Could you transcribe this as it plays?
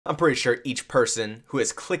I'm pretty sure each person who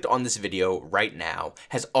has clicked on this video right now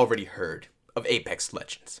has already heard of Apex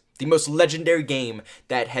Legends, the most legendary game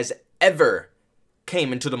that has ever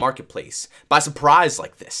came into the marketplace by surprise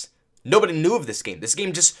like this. Nobody knew of this game. This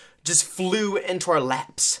game just flew into our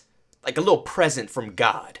laps like a little present from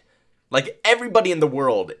God. Like, everybody in the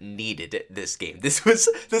world needed this game. This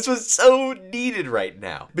was so needed right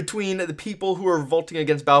now. Between the people who are revolting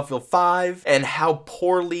against Battlefield 5 and how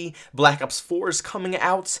poorly Black Ops 4 is coming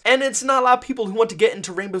out, and it's not a lot of people who want to get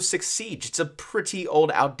into Rainbow Six Siege. It's a pretty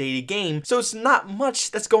old, outdated game, so it's not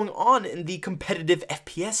much that's going on in the competitive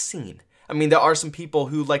FPS scene. I mean, there are some people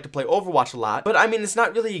who like to play Overwatch a lot, but I mean, it's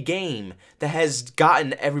not really a game that has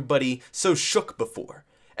gotten everybody so shook before.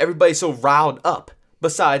 Everybody so riled up.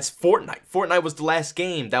 Besides Fortnite. Fortnite was the last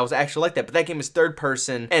game that was actually like that, but that game is third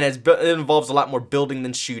person, and it involves a lot more building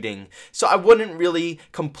than shooting, so I wouldn't really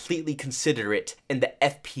completely consider it in the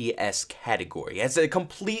FPS category. It's a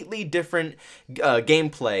completely different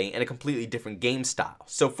gameplay and a completely different game style.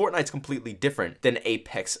 So Fortnite's completely different than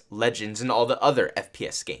Apex Legends and all the other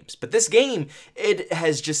FPS games. But this game, it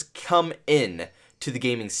has just come in to the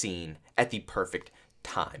gaming scene at the perfect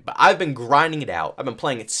time. But I've been grinding it out. I've been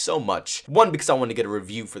playing it so much. One, because I want to get a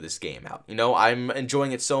review for this game out. You know, I'm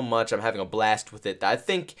enjoying it so much. I'm having a blast with it that I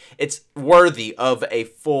think it's worthy of a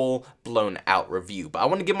full-blown out review. But I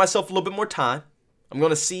want to give myself a little bit more time. I'm going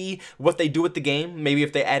to see what they do with the game, maybe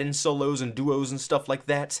if they add in solos and duos and stuff like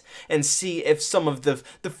that, and see if some of the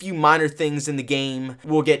few minor things in the game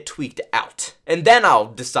will get tweaked out. And then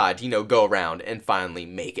I'll decide, you know, go around and finally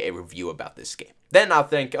make a review about this game. Then I'll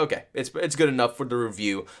think, okay, it's good enough for the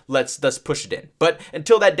review, let's push it in. But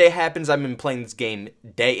until that day happens, I've been playing this game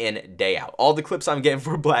day in, day out. All the clips I'm getting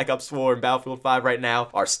for Black Ops 4 and Battlefield 5 right now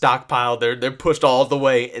are stockpiled. They're pushed all the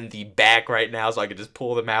way in the back right now, so I can just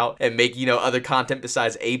pull them out and make, you know, other content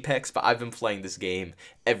besides Apex. But I've been playing this game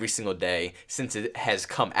every single day since it has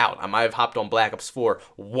come out. I might have hopped on Black Ops 4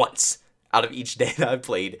 once out of each day that I've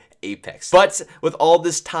played Apex. But with all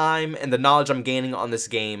this time and the knowledge I'm gaining on this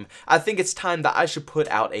game, I think it's time that I should put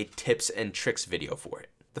out a tips and tricks video for it.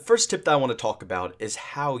 The first tip that I want to talk about is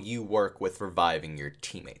how you work with reviving your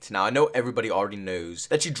teammates. Now, I know everybody already knows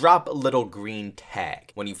that you drop a little green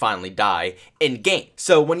tag when you finally die in game.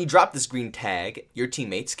 So when you drop this green tag, your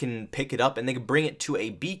teammates can pick it up and they can bring it to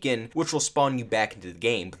a beacon, which will spawn you back into the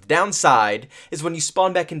game. But the downside is when you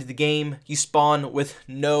spawn back into the game, you spawn with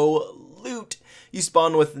no loot. You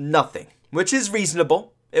spawn with nothing, which is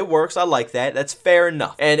reasonable. It works. I like that. That's fair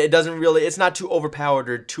enough. And it's not too overpowered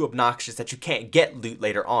or too obnoxious that you can't get loot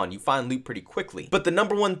later on. You find loot pretty quickly. But the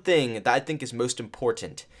number one thing that I think is most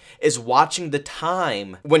important is watching the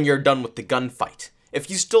time when you're done with the gunfight.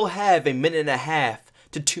 If you still have 1.5 minutes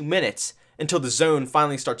to 2 minutes until the zone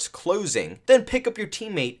finally starts closing, then pick up your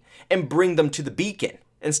teammate and bring them to the beacon.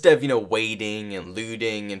 Instead of, you know, waiting and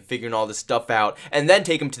looting and figuring all this stuff out, and then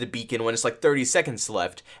take them to the beacon when it's like 30 seconds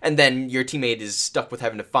left, and then your teammate is stuck with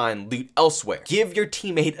having to find loot elsewhere. Give your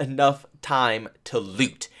teammate enough time to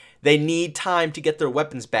loot. They need time to get their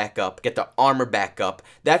weapons back up, get their armor back up.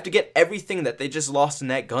 They have to get everything that they just lost in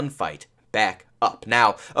that gunfight back up.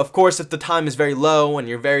 Now, of course, if the time is very low and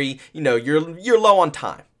you're very, you know, you're low on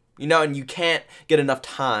time, you know, and you can't get enough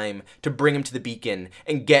time to bring them to the beacon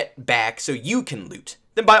and get back so you can loot,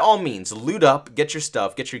 then by all means, loot up, get your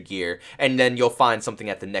stuff, get your gear, and then you'll find something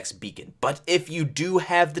at the next beacon. But if you do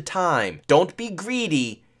have the time, don't be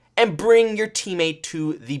greedy and bring your teammate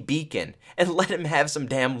to the beacon and let him have some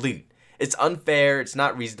damn loot. It's unfair, it's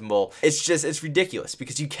not reasonable, it's ridiculous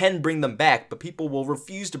because you can bring them back, but people will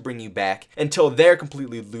refuse to bring you back until they're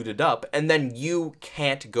completely looted up, and then you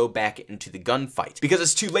can't go back into the gunfight because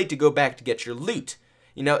it's too late to go back to get your loot.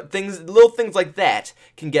 You know, little things like that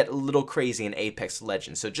can get a little crazy in Apex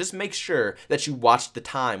Legends, so just make sure that you watch the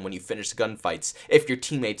time when you finish the gunfights if your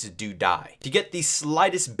teammates do die. To get the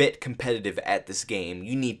slightest bit competitive at this game,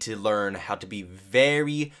 you need to learn how to be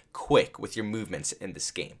very quick with your movements in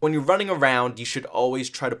this game. When you're running around, you should always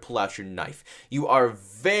try to pull out your knife. You are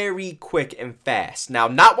very quick and fast. Now,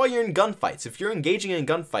 not while you're in gunfights. If you're engaging in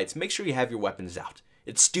gunfights, make sure you have your weapons out.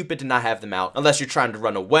 It's stupid to not have them out unless you're trying to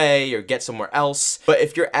run away or get somewhere else. But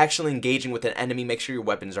if you're actually engaging with an enemy, make sure your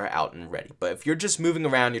weapons are out and ready. But if you're just moving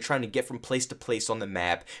around, you're trying to get from place to place on the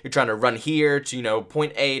map, you're trying to run here to, you know,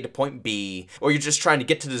 point A to point B, or you're just trying to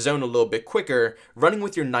get to the zone a little bit quicker, running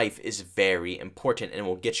with your knife is very important and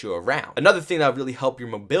will get you around. Another thing that will really help your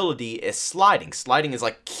mobility is sliding. Sliding is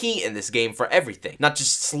like key in this game for everything. Not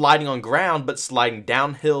just sliding on ground, but sliding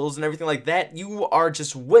down hills and everything like that. You are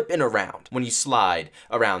just whipping around when you slide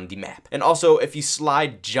around the map. And also, if you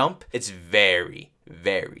slide jump, it's very,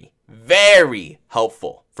 very, very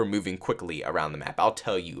helpful for moving quickly around the map. I'll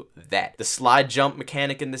tell you that. The slide jump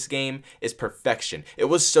mechanic in this game is perfection. It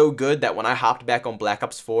was so good that when I hopped back on Black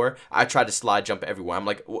Ops 4, I tried to slide jump everywhere. I'm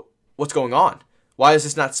like, what's going on? Why is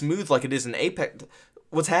this not smooth like it is in Apex?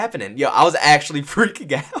 What's happening? Yo, I was actually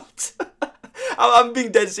freaking out. I'm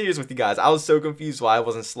being dead serious with you guys. I was so confused why I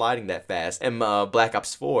wasn't sliding that fast in Black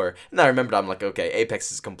Ops 4. And I remembered, I'm like, okay,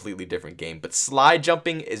 Apex is a completely different game. But slide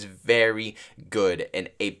jumping is very good in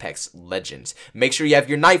Apex Legends. Make sure you have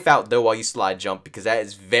your knife out, though, while you slide jump, because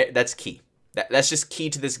that's key. That's just key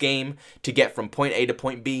to this game to get from point A to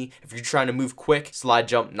point B. If you're trying to move quick, slide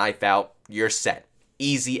jump, knife out, you're set.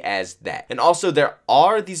 Easy as that. And also there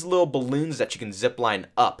are these little balloons that you can zip line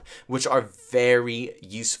up, which are very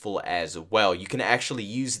useful as well. You can actually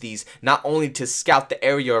use these not only to scout the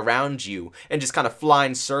area around you and just kind of fly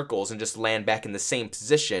in circles and just land back in the same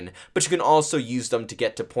position, but you can also use them to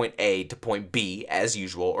get to point A to point B as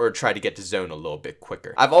usual, or try to get to zone a little bit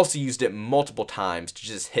quicker. I've also used it multiple times to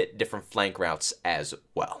just hit different flank routes as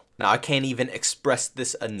well. Now, I can't even express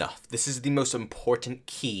this enough. This is the most important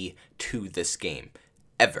key to this game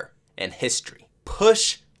ever in history.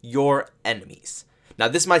 Push your enemies. Now,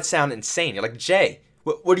 this might sound insane. You're like, Jay,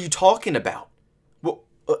 what are you talking about?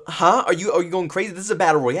 Huh? Are you going crazy? This is a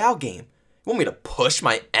battle royale game. You want me to push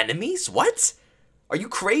my enemies? What? Are you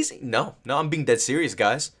crazy? No, I'm being dead serious,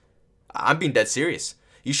 guys. I'm being dead serious.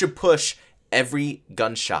 You should push every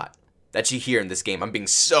gunshot that you hear in this game. I'm being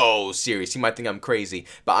so serious. You might think I'm crazy,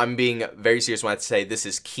 but I'm being very serious when I say this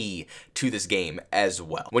is key to this game as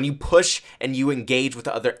well. When you push and you engage with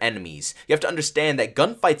other enemies, you have to understand that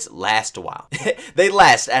gunfights last a while. They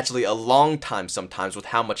last actually a long time sometimes with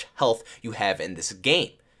how much health you have in this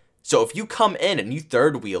game. So if you come in and you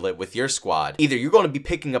third wheel it with your squad, either you're going to be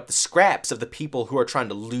picking up the scraps of the people who are trying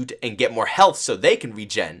to loot and get more health so they can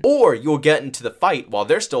regen, or you'll get into the fight while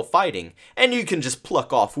they're still fighting, and you can just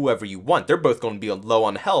pluck off whoever you want. They're both going to be low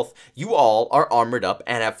on health. You all are armored up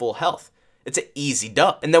and have full health. It's an easy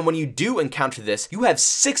dub. And then when you do encounter this, you have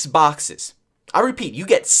 6 boxes. I repeat, you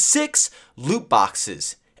get 6 loot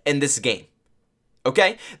boxes in this game.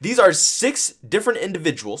 Okay? These are 6 different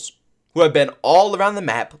individuals who have been all around the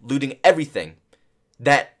map looting everything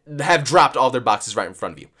that have dropped all their boxes right in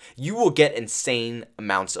front of you. You will get insane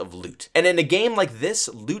amounts of loot. And in a game like this,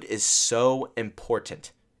 loot is so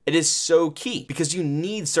important. It is so key because you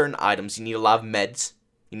need certain items. You need a lot of meds.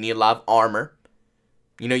 You need a lot of armor.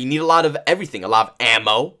 You know, you need a lot of everything. A lot of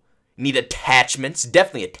ammo. You need attachments.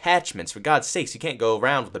 Definitely attachments. For God's sakes, you can't go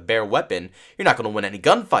around with a bare weapon. You're not going to win any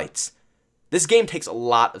gunfights. This game takes a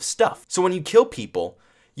lot of stuff. So when you kill people,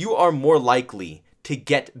 you are more likely to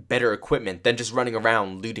get better equipment than just running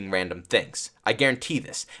around looting random things. I guarantee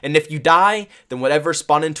this. And if you die, then whatever,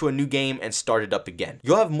 spawn into a new game and start it up again.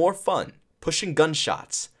 You'll have more fun pushing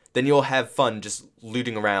gunshots than you'll have fun just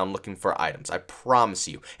looting around looking for items. I promise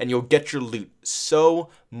you. And you'll get your loot so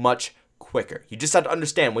much quicker. You just have to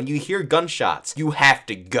understand, when you hear gunshots, you have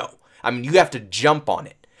to go. I mean, you have to jump on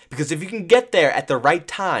it. Because if you can get there at the right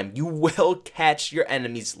time, you will catch your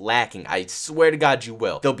enemies lacking. I swear to God you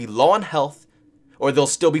will. They'll be low on health, or they'll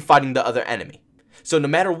still be fighting the other enemy. So no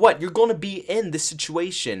matter what, you're going to be in this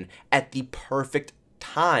situation at the perfect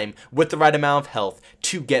time with the right amount of health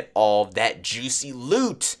to get all that juicy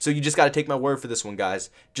loot. So you just got to take my word for this one, guys.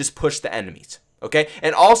 Just push the enemies, okay?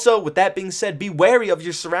 And also, with that being said, be wary of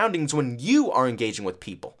your surroundings when you are engaging with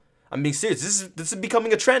people. I'm being serious. This is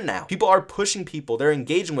becoming a trend now. People are pushing people, they're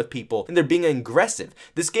engaging with people, and they're being aggressive.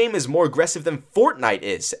 This game is more aggressive than Fortnite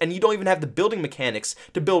is, and you don't even have the building mechanics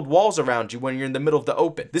to build walls around you when you're in the middle of the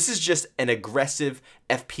open. This is just an aggressive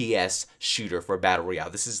FPS shooter for Battle Royale.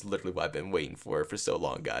 This is literally what I've been waiting for so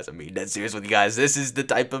long, guys. I mean, that's serious with you guys. This is the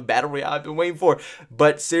type of Battle Royale I've been waiting for.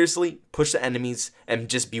 But seriously, push the enemies and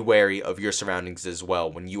just be wary of your surroundings as well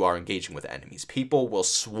when you are engaging with enemies. People will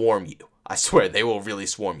swarm you. I swear, they will really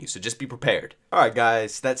swarm you, so just be prepared. Alright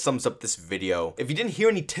guys, that sums up this video. If you didn't hear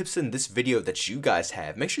any tips in this video that you guys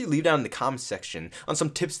have, make sure you leave down in the comments section on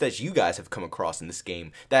some tips that you guys have come across in this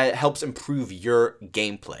game that helps improve your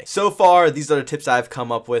gameplay. So far, these are the tips I've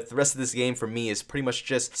come up with. The rest of this game for me is pretty much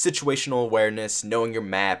just situational awareness, knowing your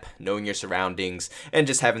map, knowing your surroundings, and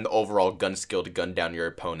just having the overall gun skill to gun down your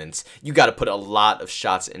opponents. You gotta put a lot of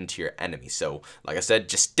shots into your enemy. So, like I said,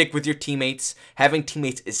 just stick with your teammates. Having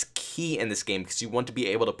teammates is key in this game because you want to be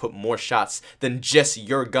able to put more shots than just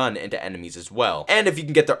your gun into enemies as well. And if you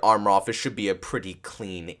can get their armor off, it should be a pretty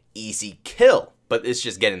clean, easy kill. but it's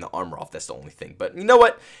just getting the armor off. That's the only thing. But you know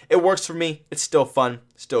what? It works for me. It's still fun.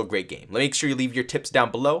 Still a great game. Make sure you leave your tips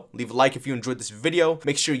down below. Leave a like if you enjoyed this video.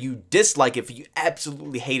 Make sure you dislike if you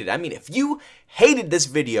absolutely hate it. I mean, if you hated this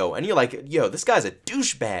video and you're like, yo, this guy's a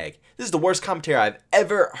douchebag, this is the worst commentary I've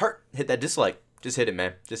ever heard, hit that dislike. Just hit it,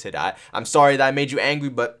 man. Just hit it. I'm sorry that I made you angry,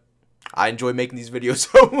 but I enjoy making these videos,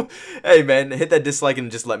 so hey man, hit that dislike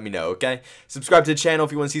and just let me know, okay? Subscribe to the channel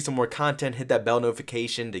if you want to see some more content. Hit that bell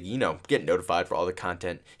notification to, you know, get notified for all the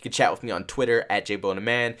content. You can chat with me on Twitter at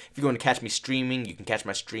JBoneTheMan. If you want to catch me streaming, you can catch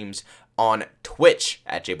my streams on Twitch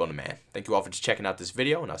at JBoneTheMan. Thank you all for just checking out this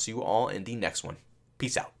video, and I'll see you all in the next one.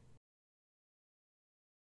 Peace out.